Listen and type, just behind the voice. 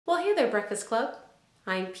Well, hey there, Breakfast Club.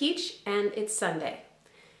 I'm Peach, and it's Sunday.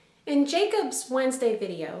 In Jacob's Wednesday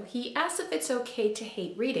video, he asked if it's okay to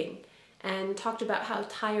hate reading, and talked about how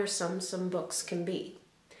tiresome some books can be.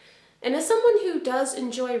 And as someone who does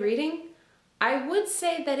enjoy reading, I would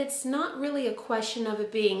say that it's not really a question of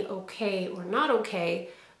it being okay or not okay,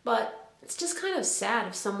 but it's just kind of sad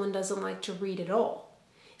if someone doesn't like to read at all.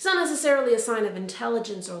 It's not necessarily a sign of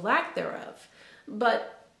intelligence or lack thereof,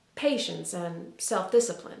 but patience and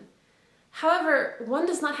self-discipline. However, one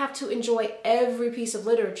does not have to enjoy every piece of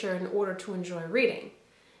literature in order to enjoy reading.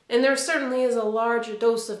 And there certainly is a larger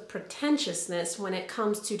dose of pretentiousness when it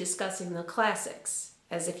comes to discussing the classics,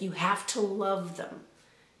 as if you have to love them.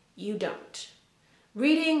 You don't.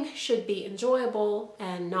 Reading should be enjoyable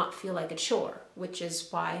and not feel like a chore, which is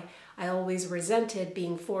why I always resented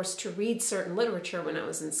being forced to read certain literature when I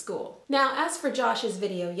was in school. Now, as for Josh's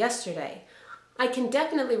video yesterday, I can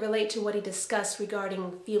definitely relate to what he discussed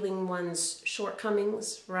regarding feeling one's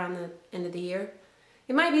shortcomings around the end of the year.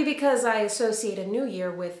 It might be because I associate a new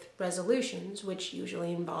year with resolutions, which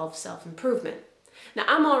usually involve self-improvement. Now,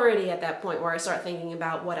 I'm already at that point where I start thinking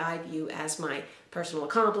about what I view as my personal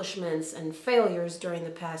accomplishments and failures during the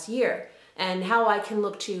past year, and how I can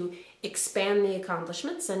look to expand the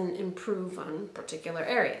accomplishments and improve on particular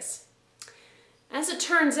areas. As it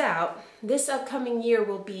turns out, this upcoming year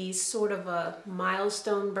will be sort of a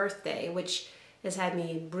milestone birthday, which has had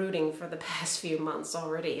me brooding for the past few months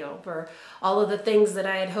already over all of the things that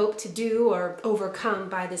I had hoped to do or overcome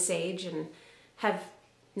by this age and have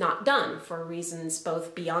not done for reasons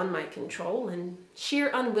both beyond my control and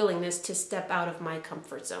sheer unwillingness to step out of my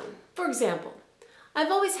comfort zone. For example,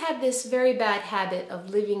 I've always had this very bad habit of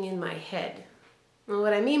living in my head. And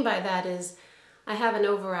what I mean by that is I have an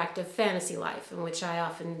overactive fantasy life in which I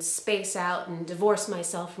often space out and divorce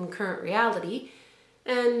myself from current reality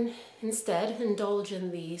and instead indulge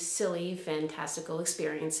in the silly, fantastical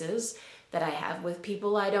experiences that I have with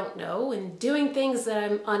people I don't know and doing things that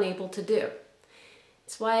I'm unable to do.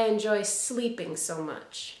 It's why I enjoy sleeping so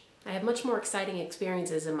much. I have much more exciting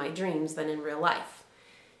experiences in my dreams than in real life.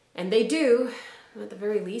 And they do, at the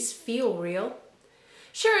very least, feel real.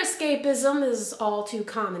 Sure, escapism is all too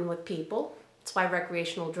common with people. That's why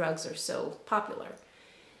recreational drugs are so popular.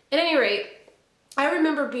 At any rate, I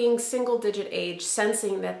remember being single-digit age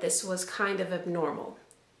sensing that this was kind of abnormal.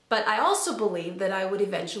 But I also believed that I would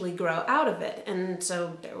eventually grow out of it, and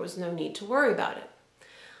so there was no need to worry about it.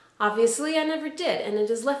 Obviously, I never did, and it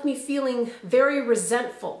has left me feeling very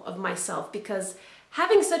resentful of myself because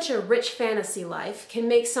having such a rich fantasy life can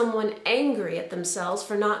make someone angry at themselves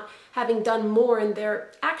for not having done more in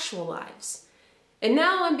their actual lives. And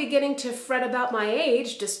now I'm beginning to fret about my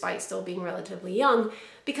age, despite still being relatively young,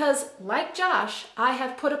 because, like Josh, I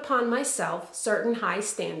have put upon myself certain high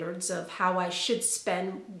standards of how I should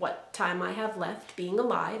spend what time I have left being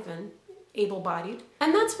alive and able-bodied.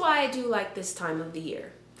 And that's why I do like this time of the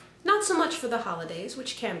year. Not so much for the holidays,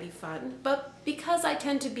 which can be fun, but because I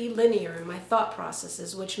tend to be linear in my thought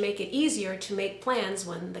processes, which make it easier to make plans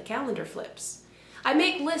when the calendar flips. I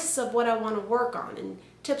make lists of what I want to work on and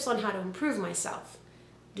tips on how to improve myself.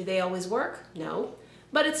 Do they always work? No.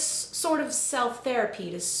 But it's sort of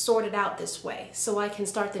self-therapy to sort it out this way, so I can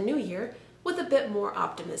start the new year with a bit more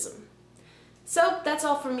optimism. So that's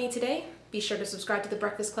all from me today. Be sure to subscribe to the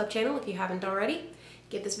Breakfast Club channel if you haven't already.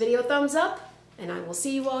 Give this video a thumbs up, and I will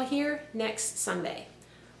see you all here next Sunday.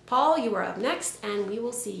 Paul, you are up next, and we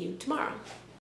will see you tomorrow.